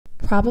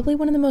Probably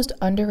one of the most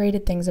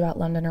underrated things about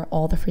London are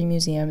all the free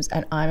museums,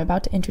 and I'm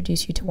about to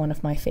introduce you to one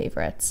of my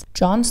favorites.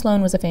 John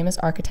Soane was a famous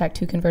architect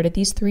who converted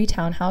these 3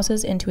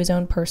 townhouses into his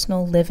own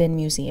personal live-in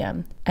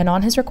museum. And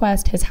on his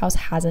request, his house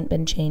hasn't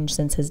been changed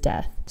since his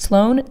death.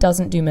 Soane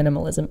doesn't do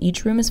minimalism.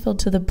 Each room is filled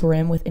to the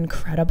brim with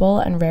incredible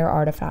and rare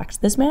artifacts.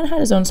 This man had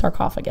his own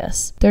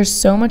sarcophagus. There's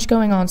so much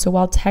going on, so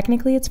while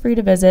technically it's free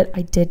to visit,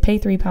 I did pay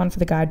 £3 for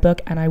the guidebook,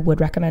 and I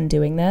would recommend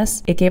doing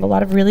this. It gave a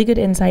lot of really good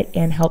insight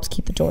and helps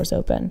keep the doors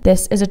open.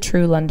 This is a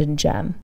true London gem.